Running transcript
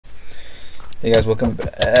Hey guys, welcome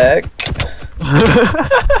back.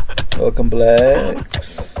 Welcome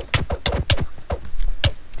blacks.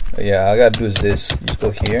 Oh, yeah, all I gotta do is this. You just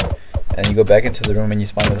go here, and you go back into the room and you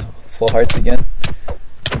spawn with full hearts again.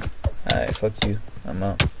 Alright, fuck you. I'm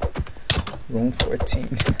out. Room 14. Yo,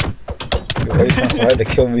 why are you trying so hard to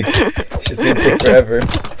kill me? It's just gonna take forever.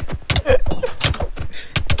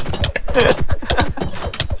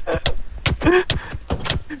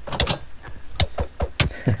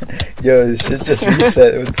 Yo, this shit just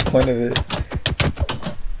reset. What's the point of it?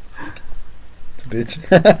 Bitch.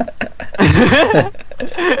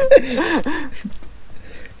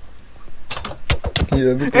 Yo,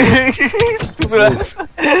 let me think. What's this?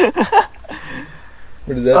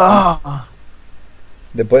 What is that?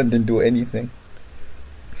 The button didn't do anything.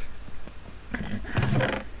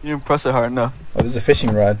 You didn't press it hard enough. Oh, there's a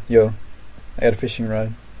fishing rod. Yo, I got a fishing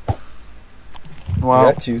rod. Wow.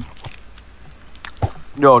 I got you.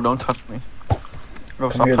 Yo, don't touch me. Yo,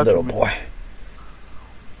 Come here, little me. boy.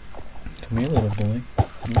 Come here, little boy.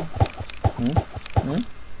 Hmm?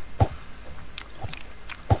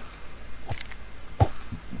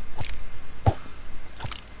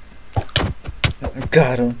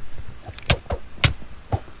 Got him.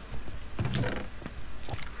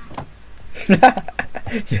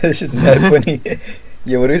 Yeah, this shit's mad funny.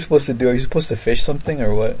 Yeah, what are we supposed to do? Are you supposed to fish something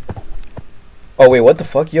or what? Oh wait, what the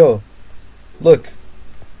fuck? Yo, look.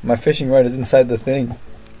 My fishing rod is inside the thing.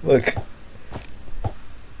 Look.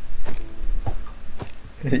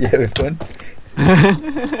 Yeah, with fun.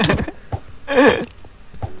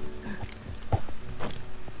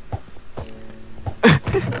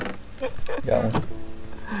 Got one.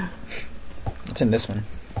 What's in this one?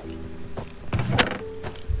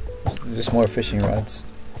 There's just more fishing rods.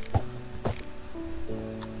 How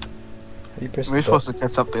do you press We're supposed to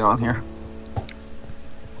get something on here.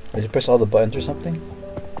 Did you press all the buttons or something?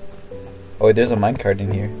 Oh wait, there's a minecart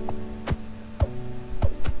in here.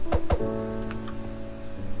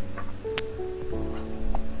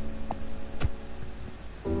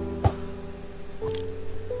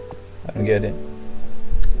 I don't get it.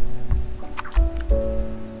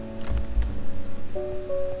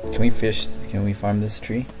 Can we fish? Can we farm this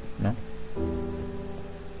tree? No?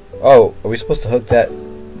 Oh, are we supposed to hook that?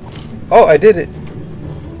 Oh, I did it!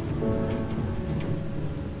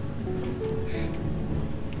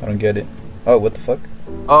 I don't get it. Oh, what the fuck?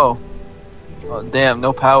 Oh. Oh, damn,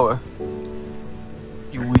 no power.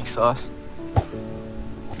 You weak sauce.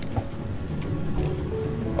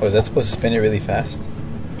 Oh, is that supposed to spin it really fast?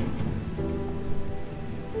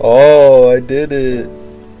 Oh, I did it.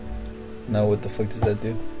 Now what the fuck does that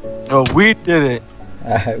do? No, we did it.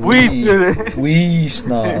 We did it. We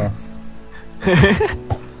snaw.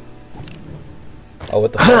 Oh,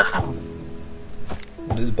 what the fuck?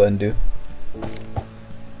 What does this button do?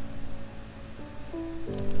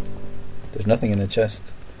 There's nothing in the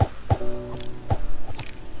chest.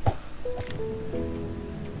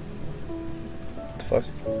 What the fuck?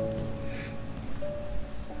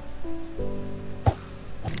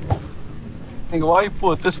 Nigga, why you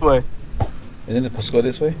pull it this way? Isn't it supposed to go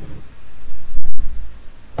this way?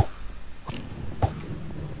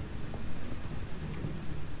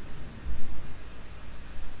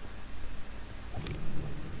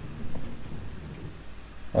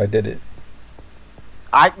 Oh, I did it.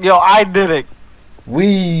 I did it.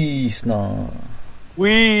 We snaw.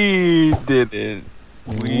 We did it.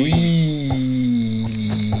 We.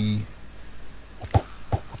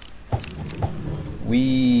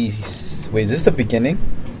 Wait, is this the beginning?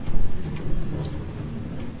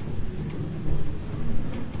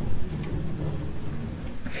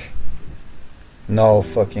 No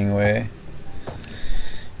fucking way.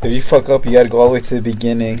 If you fuck up, you gotta go all the way to the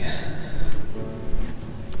beginning.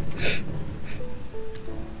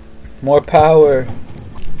 More power.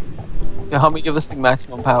 Yeah, help me give this thing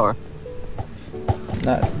maximum power.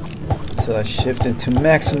 Not until I shift into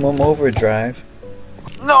maximum overdrive.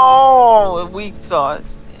 No, weak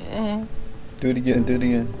sauce. Eh. Do it again, do it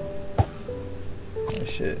again. Oh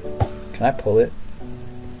shit. Can I pull it?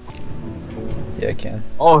 Yeah, I can.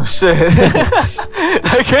 Oh shit.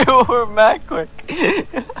 I came over mad quick.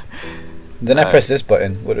 Then I press this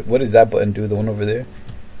button. What does that button do? The one over there?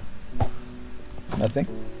 Nothing?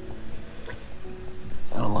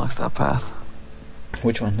 It unlocks that path.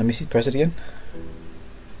 Which one? Let me see. Press it again.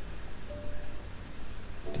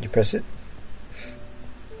 Did you press it?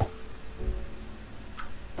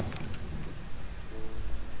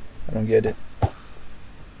 I don't get it.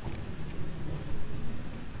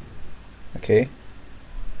 Okay.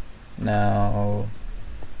 Now,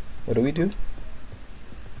 what do we do?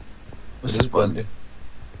 What does this button do?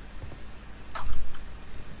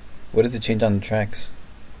 What does it change on the tracks?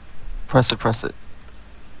 Press it, press it.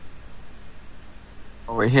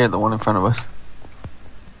 Oh, right here, the one in front of us.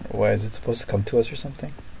 Why is it supposed to come to us or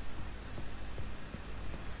something?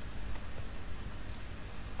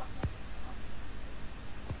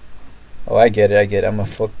 Oh, I get it. I'm gonna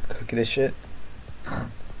hook this shit.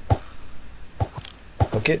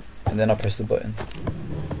 Hook it, and then I'll press the button.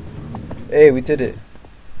 Hey, we did it.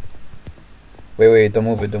 Wait, don't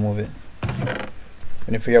move it.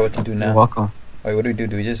 We need to figure out what to do now. You're welcome. Wait, what do we do?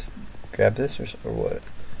 Do we just grab this or what?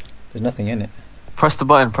 There's nothing in it. Press the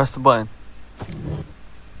button, press the button.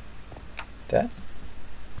 That? Is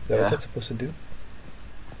that Yeah. what that's supposed to do?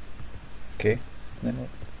 Okay. And then what?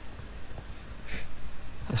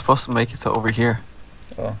 It's supposed to make it to over here.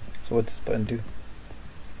 Oh, so what's this button do?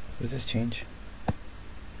 What does this change?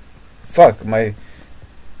 Fuck, my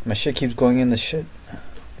shit keeps going in the shit.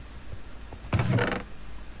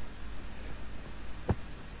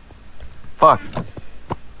 Fuck.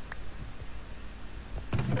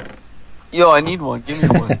 Yo, I need one. Give me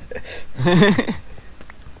one.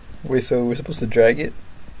 Wait, so we're supposed to drag it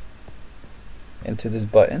into this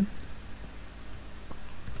button?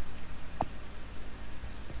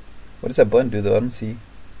 What does that button do though? I don't see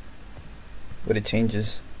what it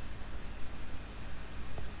changes.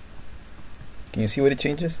 Can you see what it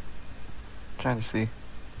changes? Trying to see.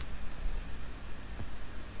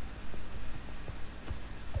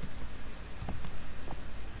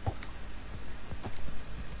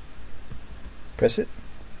 Press it.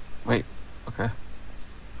 Wait. Okay.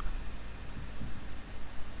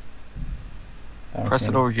 I don't Press see it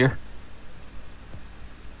any. over here.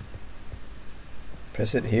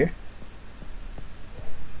 Press it here.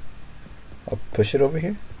 I'll push it over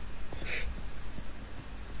here.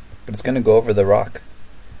 But it's gonna go over the rock.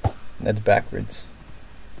 And that's backwards.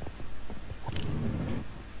 Is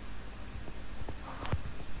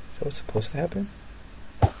that what's supposed to happen?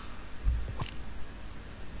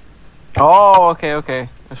 Oh, okay, okay.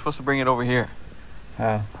 We're supposed to bring it over here.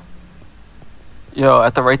 How? Yo,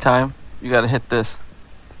 at the right time, you gotta hit this.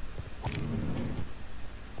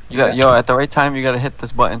 Yeah. Yo, at the right time, you gotta hit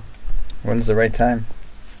this button. When's the right time?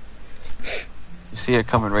 You see it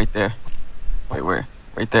coming right there. Wait, where?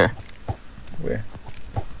 Right there. Where?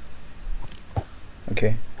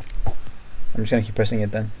 Okay. I'm just gonna keep pressing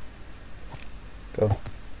it then. Go.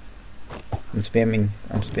 I'm spam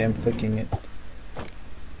clicking it.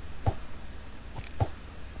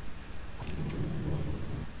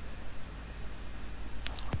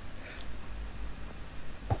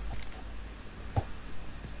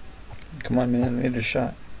 Come on, man, we need a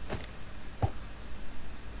shot.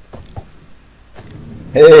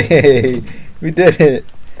 Hey, we did it.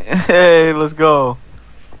 Hey, let's go.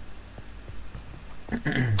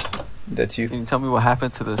 That's you. Can you tell me what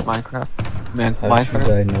happened to this Minecraft? Man, How should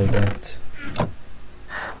Minecraft? I know that?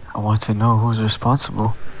 I want to know who's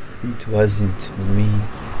responsible. It wasn't me.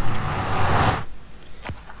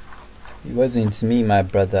 It wasn't me, my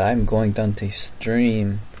brother. I'm going down to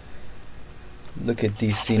stream. Look at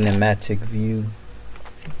this cinematic view.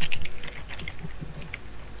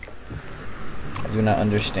 I do not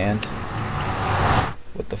understand.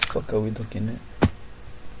 What the fuck are we looking at?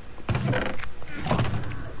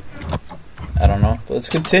 I don't know. But let's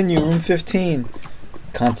continue. Room 15.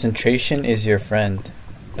 Concentration is your friend.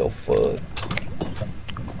 The fuck?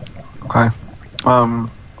 Okay.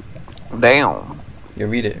 Damn. Yeah,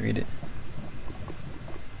 read it.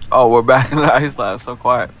 Oh, we're back in the ice lab. So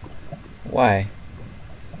quiet. Why?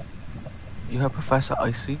 You have Professor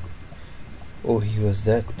Icy? Oh, he was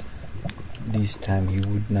that. This time he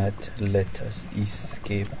would not let us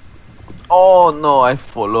escape. Oh no, I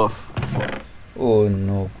fall off. Oh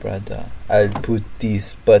no, brother. I'll put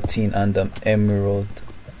this button on the emerald,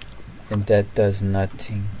 and that does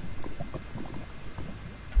nothing.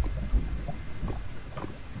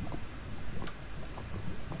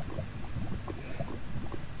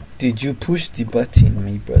 Did you push the button,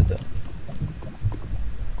 my brother?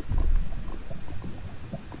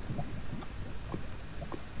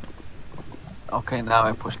 Okay, now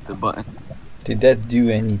I pushed the button. Did that do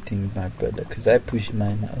anything, my brother? Cause I pushed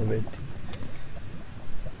mine already.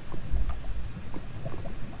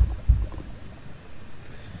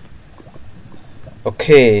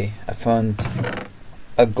 Okay, I found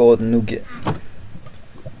a gold nugget.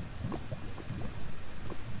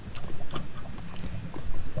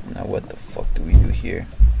 Now what the fuck do we do here?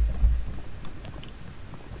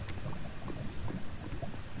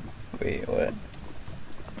 Wait, what?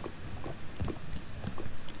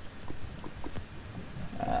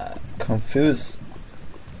 Confused.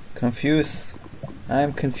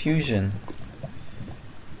 I'm confusion.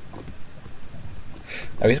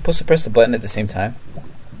 Are we supposed to press the button at the same time?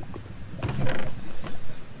 I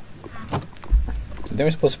think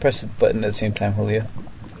we're supposed to press the button at the same time, Julio.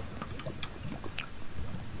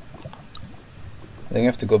 I think I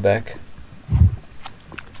have to go back.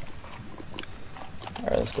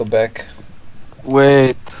 Alright, let's go back.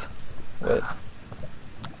 Wait. What?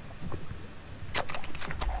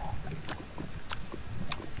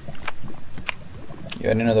 Yeah,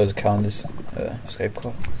 I didn't know there was a cow on this Skype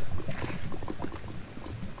call.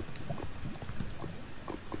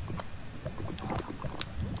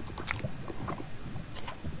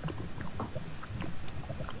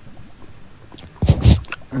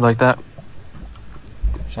 Like that?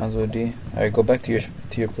 Sounds OD. Alright, go back to your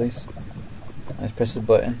place. Let's press the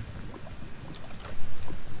button.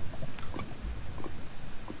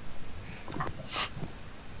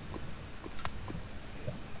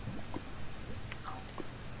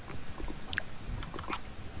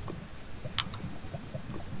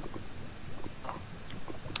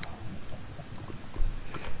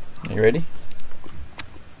 Are you ready?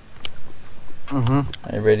 Mm-hmm.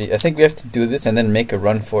 Are you ready? I think we have to do this and then make a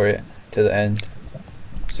run for it to the end.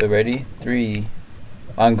 So ready? 3.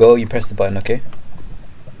 On go, you press the button, okay?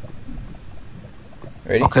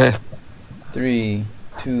 Ready? Okay. 3,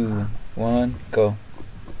 2, 1, go.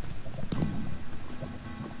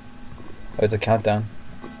 Oh, it's a countdown.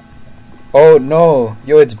 Oh no!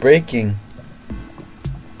 Yo, it's breaking.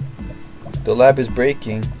 The lab is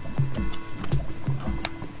breaking.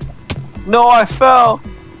 No, I fell!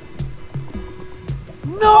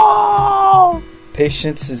 No!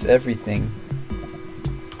 Patience is everything.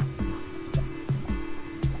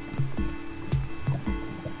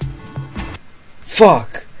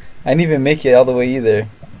 Fuck! I didn't even make it all the way either.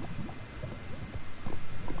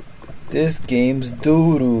 This game's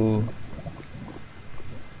doo-doo.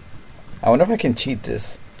 I wonder if I can cheat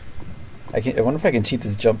this. I wonder if I can cheat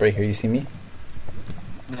this jump right here. You see me?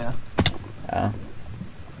 Yeah. Oh.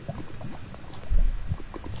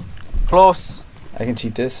 Close. I can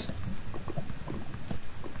cheat this.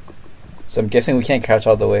 So I'm guessing we can't crouch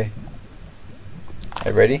all the way.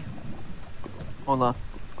 Alright, ready? Hold on.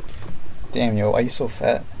 Damn, yo, why are you so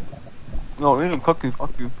fat? No, we didn't cookie.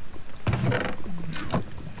 Fuck you.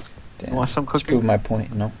 Damn. You want some Just cookie? prove my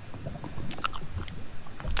point, no?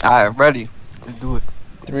 Alright, ready. Let's do it.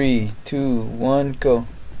 3, 2, 1, go.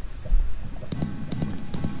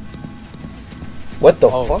 What the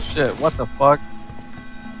Oh fuck? shit, what the fuck?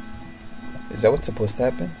 Is that what's supposed to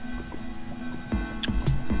happen?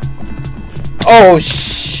 Oh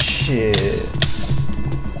shit!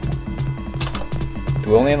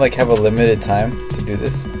 Do we only like have a limited time to do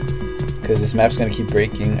this? Because this map's gonna keep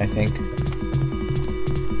breaking, I think.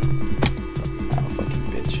 Oh,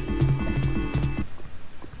 fucking bitch.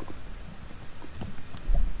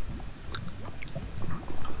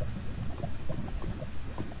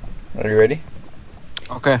 Are you ready?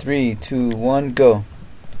 Okay. 3, 2, 1, go.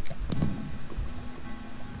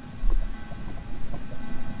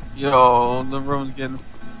 Yo, the room's getting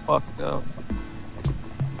fucked up.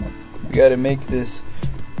 We gotta make this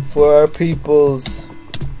for our peoples.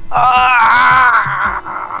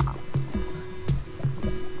 Ah!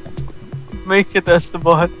 Make it,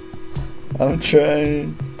 Esteban. I'm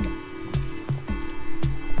trying.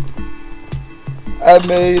 I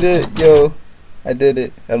made it, yo. I did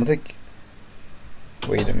it. I don't think.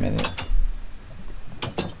 Wait a minute.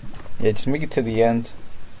 Yeah, just make it to the end.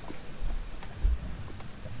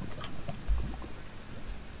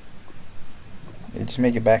 Yeah, just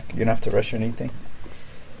make it back. You don't have to rush or anything.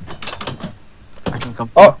 I can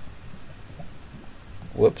come. Oh!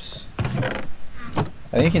 Whoops. I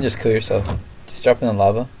think you can just kill yourself. Just drop in the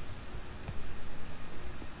lava.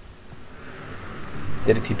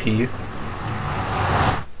 Did it TP you?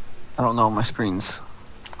 I don't know, my screen's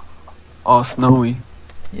all snowy.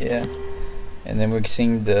 Yeah. And then we're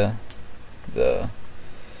seeing the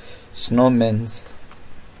snowmen's.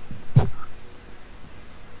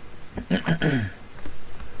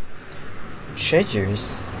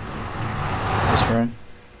 Treasures. What's this room?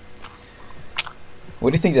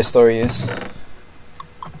 What do you think the story is?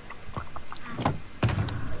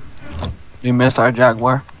 We missed our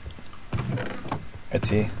Jaguar. Let's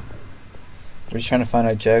see. We're just trying to find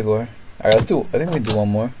our Jaguar. Alright, let's do. I think we can do one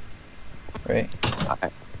more. Right?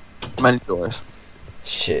 Alright. Many doors.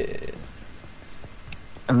 Shit.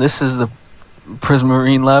 And this is the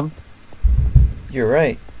Prismarine lab. You're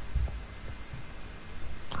right.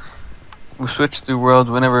 We switch through worlds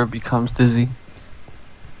whenever it becomes dizzy.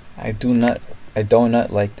 I do not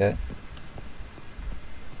like that.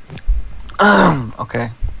 Okay.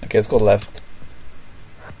 Okay, let's go left.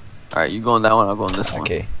 Alright, you go on that one, I'll go on this one.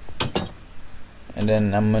 Okay. And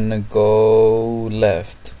then I'm gonna go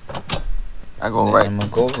left. I go right. I'm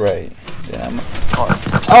gonna go right. Then I'm.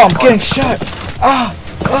 Oh, I'm getting shot! Ah!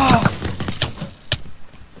 Ah!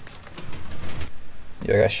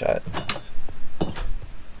 Yo, I got shot.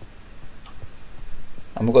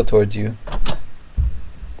 I'm gonna go towards you.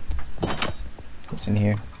 What's in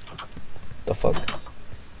here? The fuck?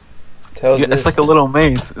 yeah, it's like a little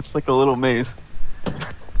maze. It's like a little maze.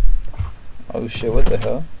 Oh shit, what the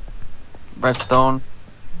hell? Redstone.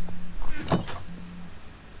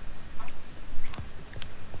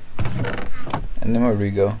 And then where do we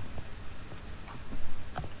go?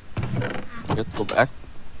 You have to go back.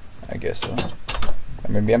 I guess so. Or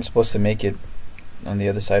maybe I'm supposed to make it on the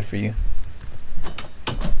other side for you.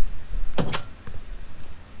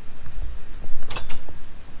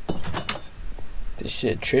 This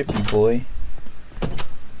shit trippy, boy.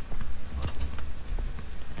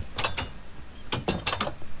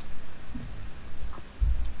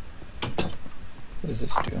 What does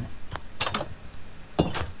this do?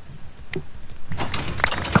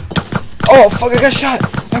 Oh fuck, I got shot!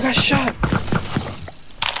 I got shot!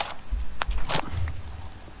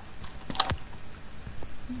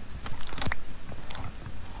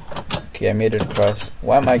 Okay, I made it across.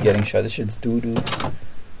 Why am I getting shot? This shit's doo-doo.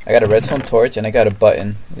 I got a redstone torch and I got a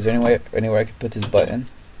button. Is there anywhere I could put this button?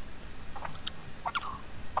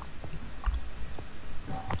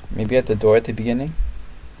 Maybe at the door at the beginning?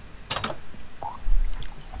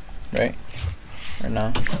 Right? Or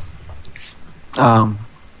no?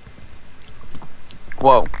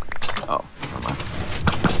 Whoa. Oh, never mind.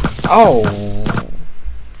 Oh!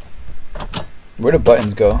 Where do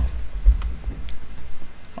buttons go?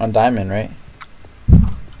 On diamond, right?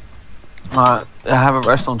 I have a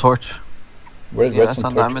redstone torch. Where does Yeah, redstone that's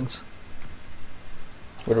on torches? diamonds.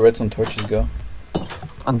 Where do redstone torches go?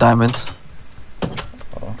 On diamonds.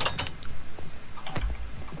 Oh.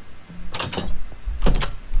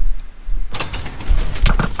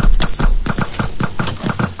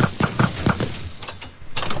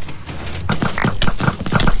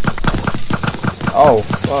 Oh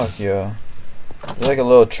fuck, yo. It's like a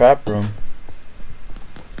little trap room.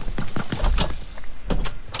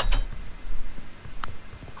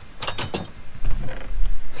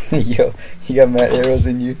 Yo, you got mad arrows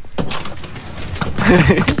in you.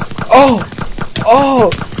 Oh!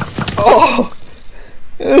 Oh! Oh!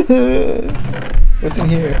 What's in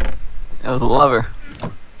here? It was a lever.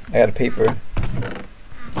 I got a paper.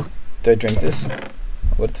 Do I drink this?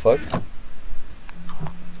 What the fuck?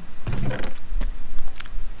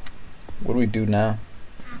 What do we do now?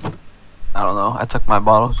 I don't know. I took my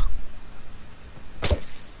bottles.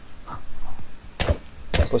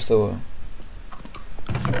 What's the...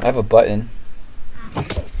 I have a button.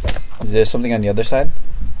 Is there something on the other side?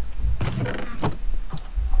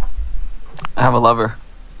 I have a lever.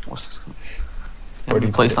 What's this? Where do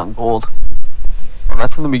you placed put it? on gold. Oh,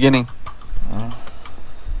 that's in the beginning.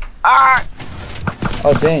 Ah!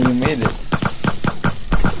 Oh dang, you made it.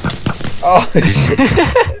 Oh shit.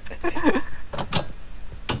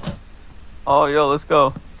 Oh, yo, let's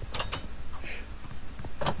go.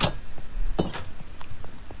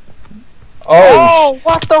 Oh,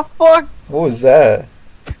 what the fuck? what was that?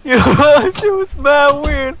 Yo, shit was mad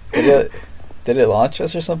weird. Did it launch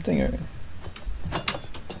us or something? Or?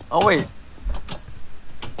 Oh, wait.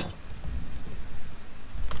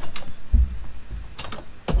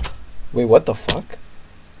 Wait, what the fuck?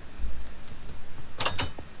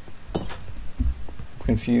 I'm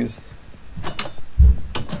confused.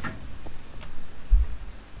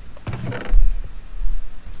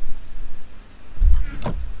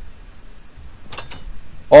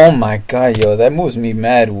 Oh my god, yo, that moves me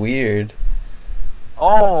mad weird.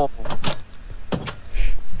 Oh.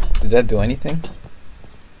 Did that do anything?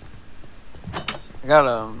 I got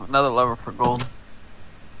another lever for gold.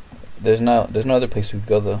 There's no other place we could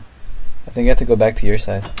go though. I think I have to go back to your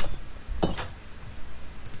side.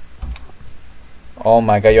 Oh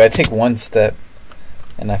my god, yo, I take one step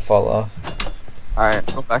and I fall off. Alright,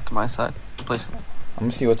 go back to my side. Please. I'm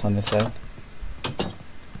gonna see what's on this side.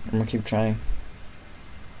 I'm gonna keep trying.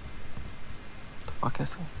 What the fuck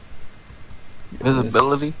is this?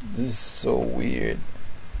 Visibility? This is so weird.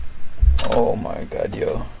 Oh my god,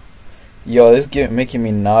 yo. Yo, this is making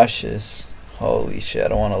me nauseous. Holy shit, I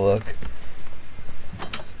don't want to look.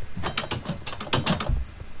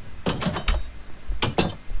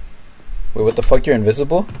 Wait, what the fuck? You're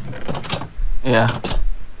invisible? Yeah.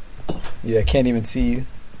 Yeah, I can't even see you.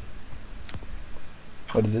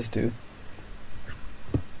 What does this do?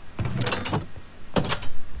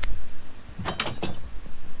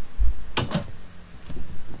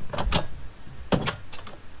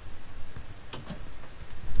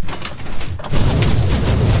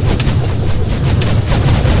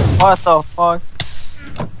 What the fuck?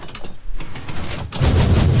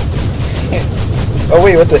 Oh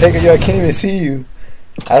wait, what the heck? Yo, I can't even see you.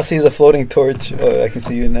 I see a floating torch. Oh, I can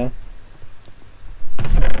see you now.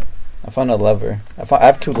 I found a lever. I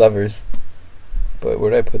have 2 levers. But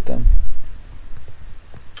where did I put them?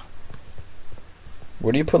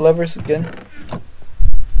 Where do you put levers again?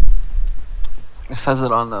 It says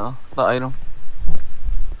it on the item.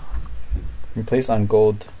 Replace on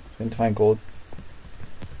gold. We need to find gold.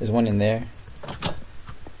 There's one in there.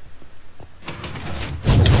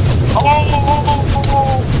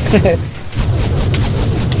 Oh!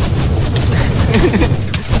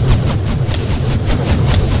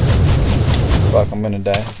 Fuck, I'm gonna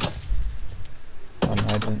die. Oh no,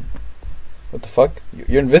 I didn't. What the fuck?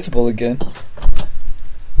 You're invisible again.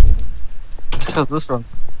 How's this from?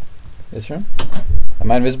 This room? Am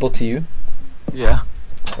I invisible to you? Yeah.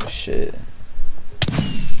 Oh shit.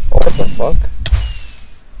 Oh, what the fuck?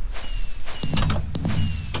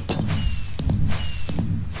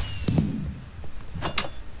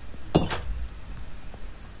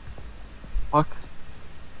 Fuck.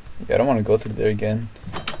 Yeah, I don't want to go through there again.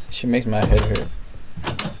 She makes my head hurt.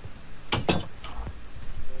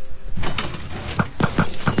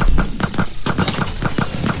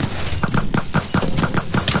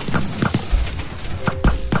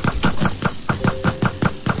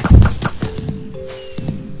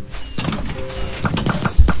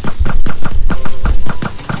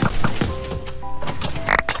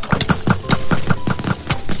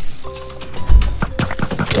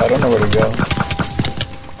 I don't know where to go.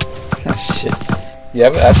 Oh shit. Yeah,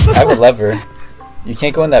 I have a lever. You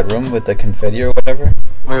can't go in that room with the confetti or whatever.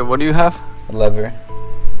 Wait, what do you have? A lever.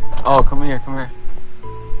 Oh, come here, come here.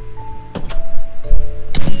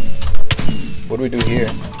 What do we do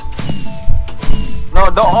here? No,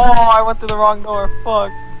 don't. Oh, I went through the wrong door.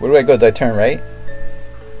 Fuck. Where do I go? Do I turn right?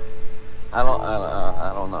 I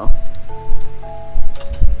don't know.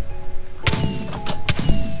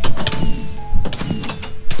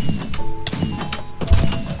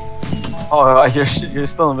 Oh, you're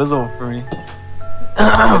still invisible for me.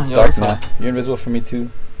 It's Yo, dark now. You're invisible for me too.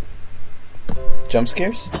 Jump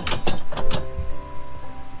scares?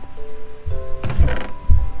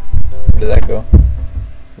 Where did that go?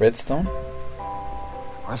 Redstone?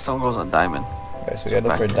 Redstone goes on diamond. Okay, so we gotta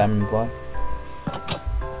look for a diamond block.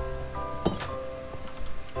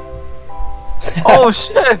 Oh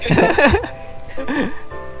shit!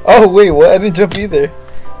 Oh wait, what? I didn't jump either.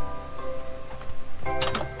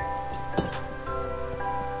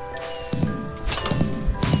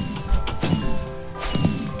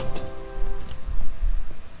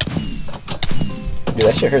 Dude,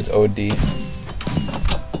 that shit hurts OD.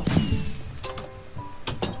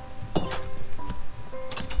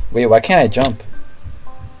 Wait, why can't I jump?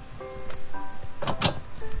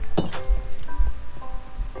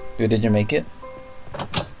 Dude, did you make it?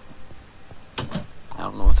 I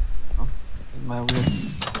don't know what's my weird.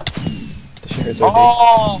 This shit hurts OD.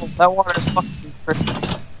 Oh, that water is fucking crazy.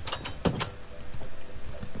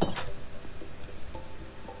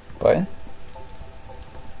 Button?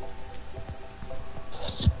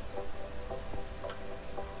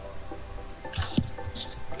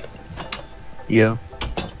 Yeah.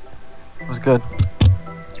 It was good.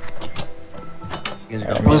 You guys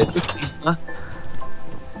Alright, I got made it. Huh?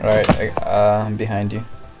 Alright, I'm behind you.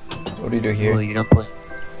 What do you do here? Julio, you're not playing.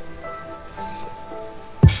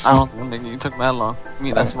 I don't know, nigga. You took mad long.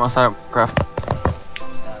 Me, that's my side of craft.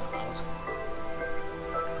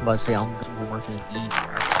 I'm about to say, I'm working at E.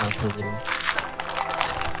 I'll play with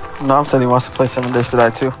him. Nom said he wants to play 7 Days to Die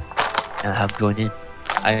too. And I have joined in.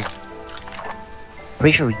 I'm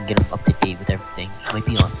pretty sure we can get him up to date with everything. He might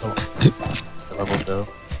be on the level though.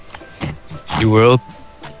 You world?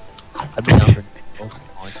 I'd be down for both,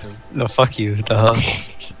 honestly. No, fuck you. The hell?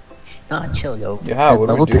 Nah, chill, yo. Yeah, what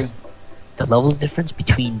do we do? The level difference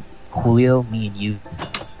between Julio, me, and you.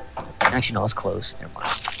 Actually, no, it's close. Never mind.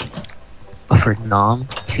 But for Nom,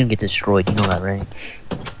 he's gonna get destroyed. You know that, right?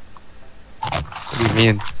 What do you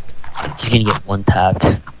mean? He's gonna get one tapped.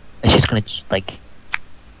 It's just gonna like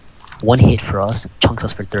one hit for us, chunks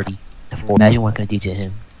us for 30 to 40. Imagine what it's gonna do to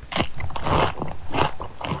him.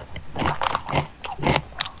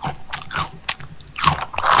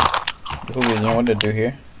 Julio, you know what to do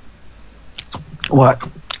here? What?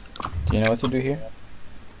 Do you know what to do here?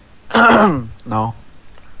 No.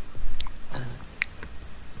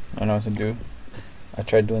 I don't know what to do. I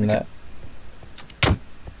tried doing that.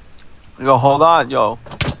 Yo, hold on, yo.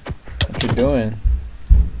 What you doing?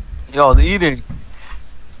 Yo, the eating.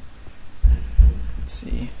 Let's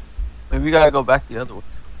see. Maybe we gotta go back the other way.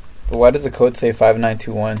 But why does the code say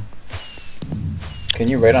 5921? Can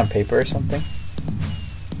you write on paper or something?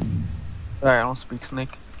 Sorry, I don't speak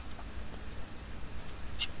snake.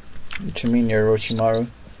 What you mean you're Orochimaru?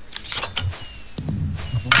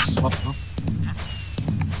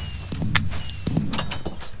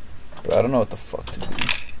 Bro, I don't know what the fuck to do.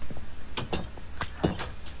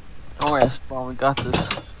 Don't worry, Esteban, we got this.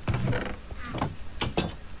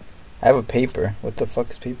 I have a paper. What the fuck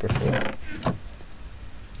is paper for?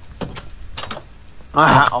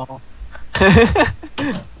 Oh.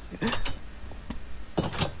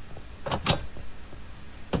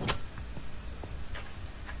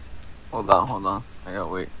 Hold on. I gotta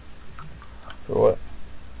wait. For what?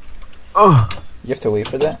 Oh! You have to wait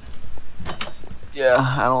for that? Yeah,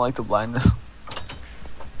 I don't like the blindness.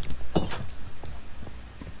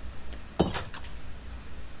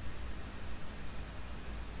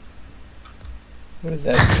 What is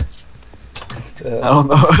that? I don't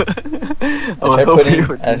know.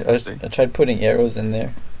 I tried putting arrows in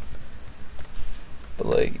there. But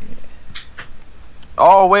like...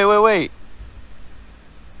 Oh, wait.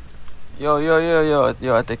 Yo,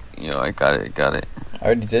 I think, I got it. I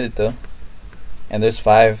already did it though. And there's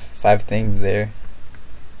five things there.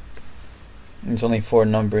 There's only 4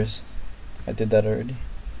 numbers. I did that already.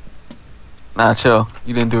 Nah, chill.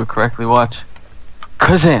 You didn't do it correctly. Watch.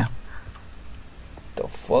 Kazam! The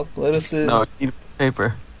fuck? Let us in. No, you need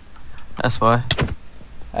paper. That's why.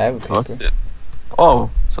 I have a paper.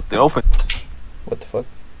 Oh, something open. What the fuck?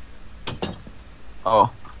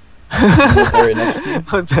 Oh. They're right next to you.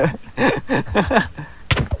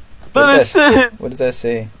 What does that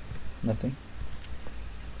say? Nothing.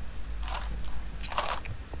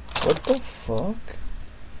 What the fuck?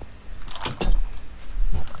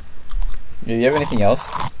 Do you have anything else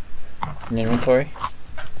in your inventory?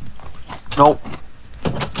 Nope.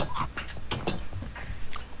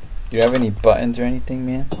 Do you have any buttons or anything,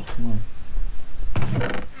 man? Come on.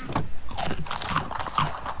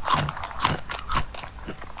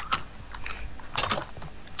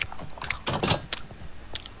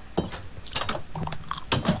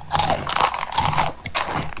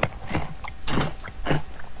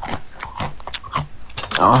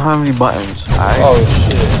 I don't have any buttons. Oh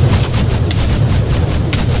shit.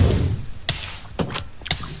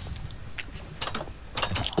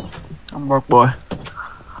 I'm work boy.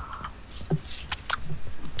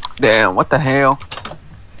 Damn, what the hell?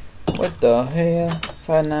 What the hell?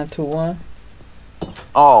 5921?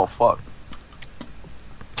 Oh, fuck.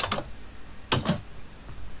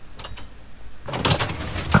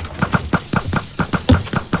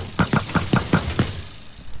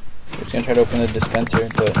 I was gonna try to open the dispenser,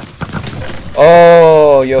 but...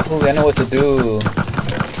 Oh, yo, Julio, I know what to do.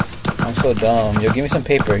 I'm so dumb. Yo, give me some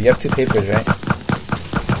paper. You have 2 papers, right?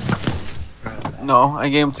 No, I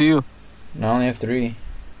gave them to you. No, I only have 3.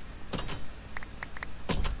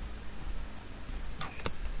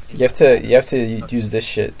 You have to use this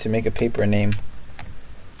shit to make a paper name.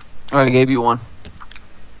 I already gave you one.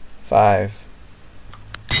 5.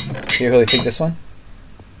 Here, Julio, take this one.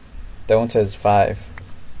 That one says 5.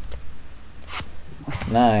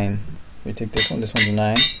 9. You take this one. This one's a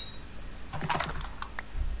 9.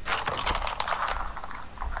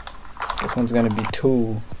 This one's gonna be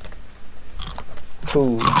 2.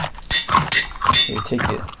 2. Here, take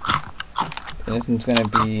it. And this one's gonna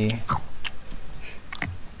be...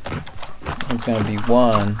 This one's gonna be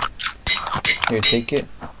 1. Here, take it.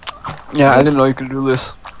 Yeah, I didn't know you could do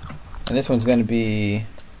this. And this one's gonna be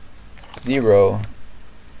 0.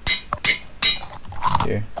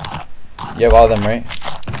 Here. You have all of them, right?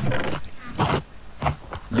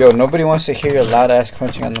 Yo, nobody wants to hear your loud ass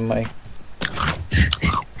crunching on the mic.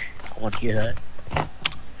 I want to hear that.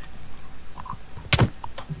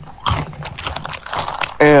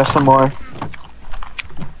 ASMR.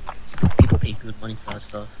 People pay good money for that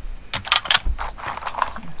stuff.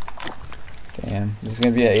 Damn, this is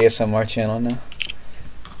gonna be an ASMR channel now.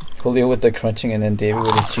 Julio with the crunching and then David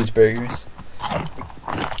with his cheeseburgers.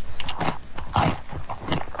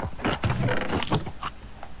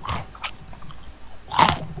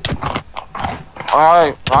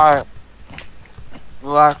 Alright.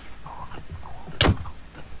 Relax.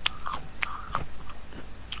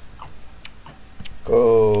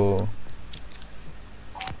 Go.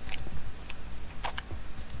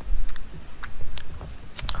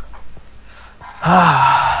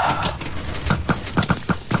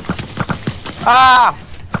 Ah!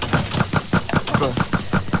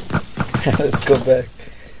 Let's go back.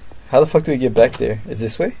 How the fuck do we get back there? Is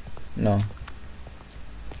this way? No.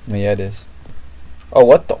 Oh, yeah, it is. Oh,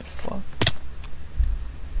 what the fuck?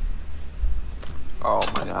 Oh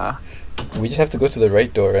my god. We just have to go to the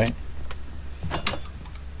right door, right?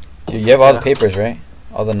 You have all the papers, right?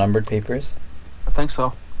 All the numbered papers. I think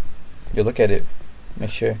so. You look at it.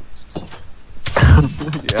 Make sure.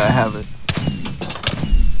 Yeah, I have it.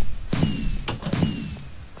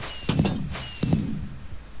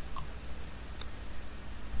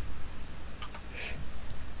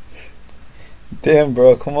 Damn,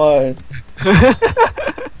 bro, come on.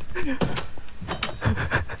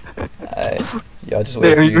 Y'all just wait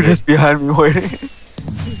There, for you're you. just behind me waiting.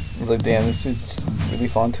 I was like, damn, this dude's really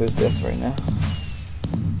falling to his death right now.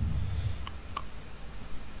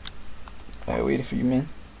 Alright, waiting for you, man.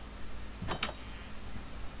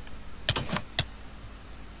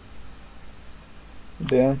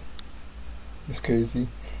 Damn. That's crazy.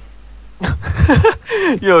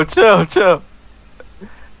 Yo, chill.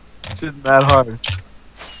 Shit's mad hard.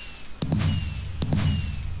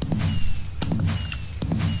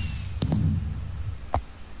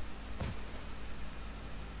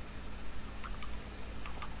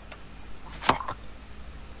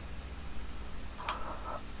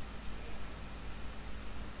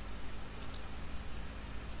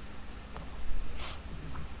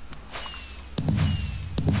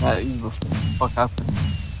 What the fuck happened?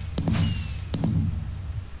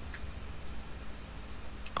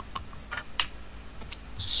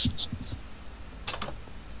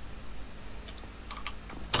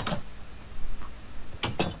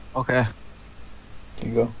 Okay. Here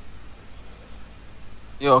you go.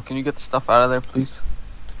 Yo, can you get the stuff out of there, please?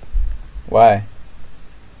 Why?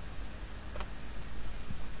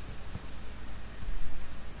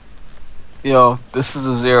 Yo, this is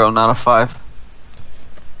a 0, not a 5.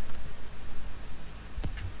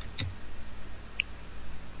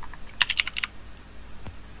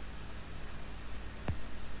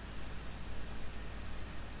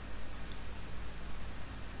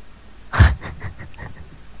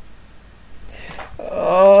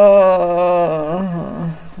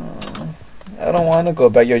 I don't want to go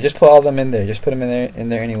back. Yo, just put all of them in there. Just put them in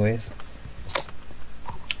there anyways.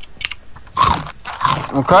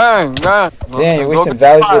 Okay, yeah. Damn, you're Go wasting get the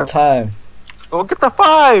valuable 5. time. Go get the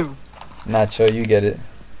 5! Nacho, you get it.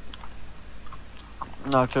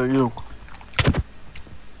 Nacho, you.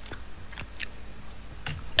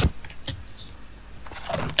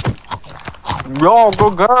 Yo,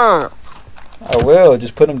 go get it. I will.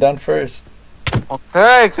 Just put them down first.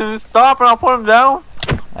 Okay, can you stop and I'll put him down?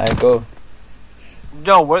 Alright, go.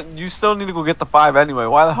 Yo, what? You still need to go get the 5 anyway.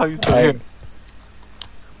 Why the hell are you still Alright. here?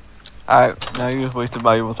 Alright, now you just wasted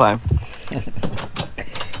valuable time.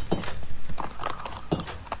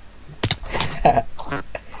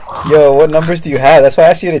 Yo, what numbers do you have? That's why I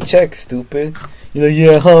asked you to check, stupid. You're like,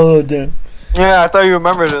 yeah, hold on. Yeah, I thought you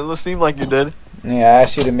remembered it. It seemed like you did. Yeah, I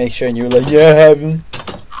asked you to make sure, and you were like, yeah, I have them.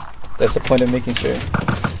 That's the point of making sure.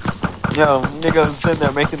 Yo, nigga sitting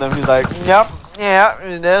there making them. He's like, yep, yeah,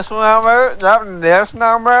 this number, this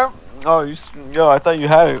number. Oh, yo, I thought you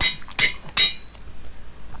had it.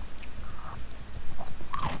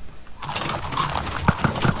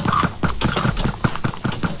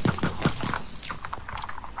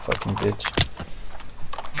 Fucking bitch.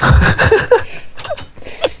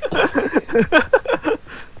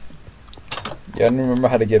 Yeah, I don't remember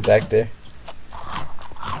how to get back there.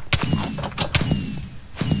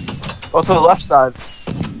 Go to the left side.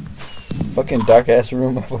 Fucking dark ass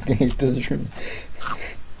room. I fucking hate this room.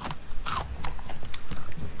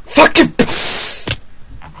 Fucking.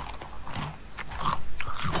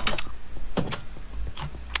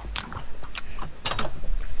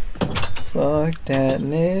 Fuck that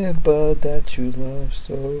neighbor that you love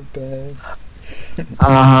so bad.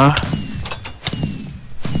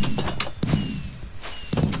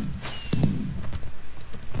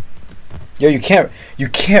 Yo, you can't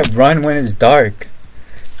run when it's dark.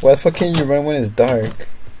 Why the fuck can't you run when it's dark?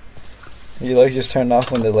 Your lights just turn off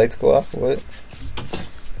when the lights go off? What?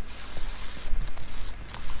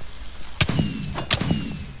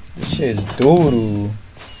 This shit is doo-doo.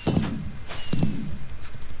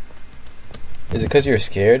 Is it because you're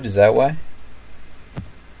scared? Is that why?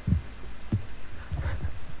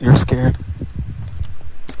 You're scared.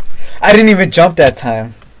 I didn't even jump that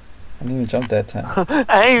time. I didn't even jump that time.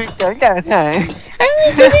 I got time.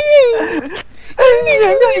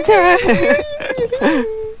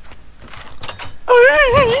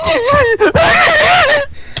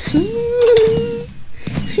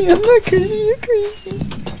 I'm not crazy, you're crazy.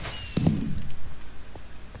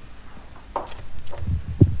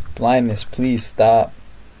 Blindness, please stop.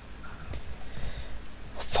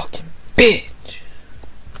 Fucking bitch.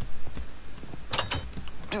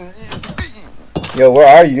 Yo, where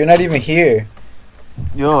are you? You're not even here.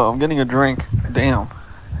 Yo, I'm getting a drink. Damn.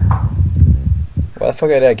 Why the fuck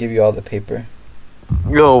did I give you all the paper?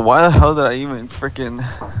 Yo, why the hell did I even freaking...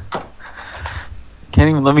 Can't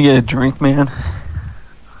even let me get a drink, man.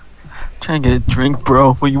 Trying to get a drink,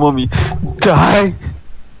 bro. What, you want me die?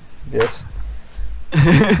 Yes.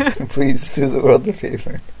 Please do the world a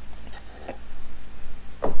favor.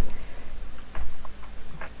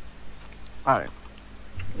 Alright.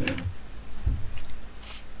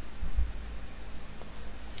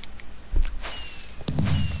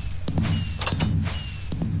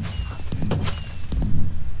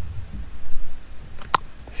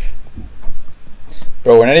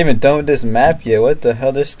 Bro, we're not even done with this map yet. What the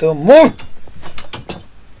hell? There's still more!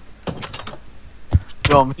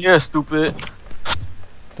 Yo, I'm here, stupid.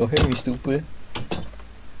 Don't hit me, stupid.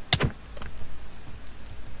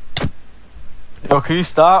 Yo, can you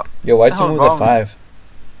stop? Yo, why'd What you the move hell's the wrong with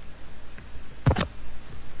 5?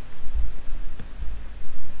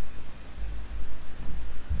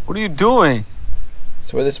 What are you doing?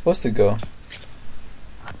 That's where they're supposed to go.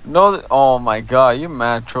 No, oh my god, you're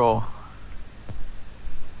mad troll.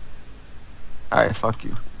 Alright, fuck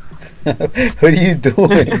you. What are you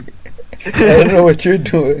doing? I don't know what you're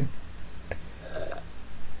doing.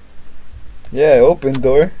 Yeah, open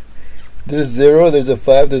door. There's 0, there's a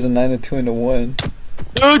 5, there's a 9, a 2, and a 1.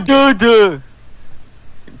 Did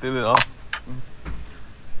it all.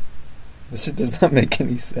 This shit does not make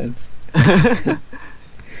any sense.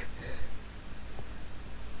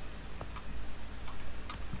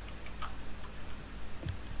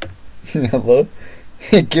 Hello?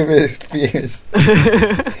 Give it spears.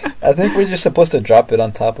 I think we're just supposed to drop it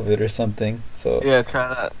on top of it or something. So Yeah, try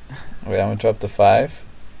that. wait, I'm gonna drop the 5.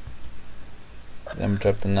 Then I'm gonna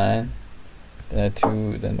drop the 9. Then a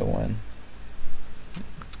 2, then the 1.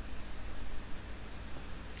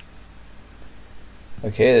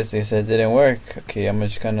 Okay, this they said it didn't work. Okay, I'm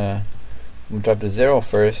gonna drop the 0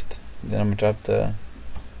 first. Then I'm gonna drop the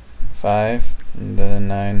 5, and then a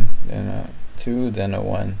 9, then a 2, then a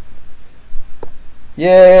 1.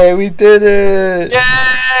 Yay, we did it!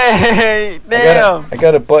 Yay! Damn! I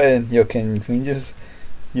got a button. Yo, can you just...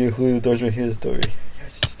 Yo, Julio, the door's right here, the door.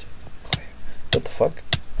 What the fuck?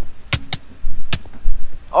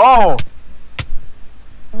 Oh!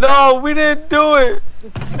 No, we didn't do it!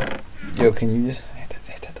 Yo, can you just... Hit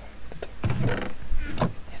the door.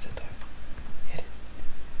 Hit the door. Hit it.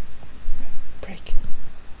 Break it.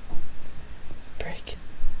 Break it.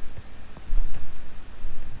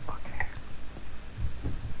 Okay.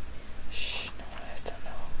 Shh, no one has to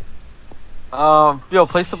know. Yo,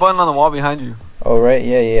 place the button on the wall behind you. Oh, right,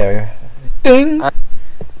 yeah. Ding! I-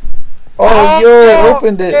 Oh, yo, it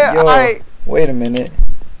opened it. Yeah, Yo, wait a minute.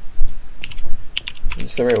 Is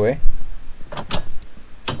this the right way?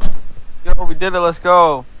 Yo, we did it, let's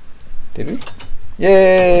go. Did we?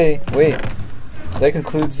 Yay! Wait. That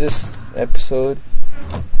concludes this episode.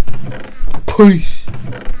 Peace!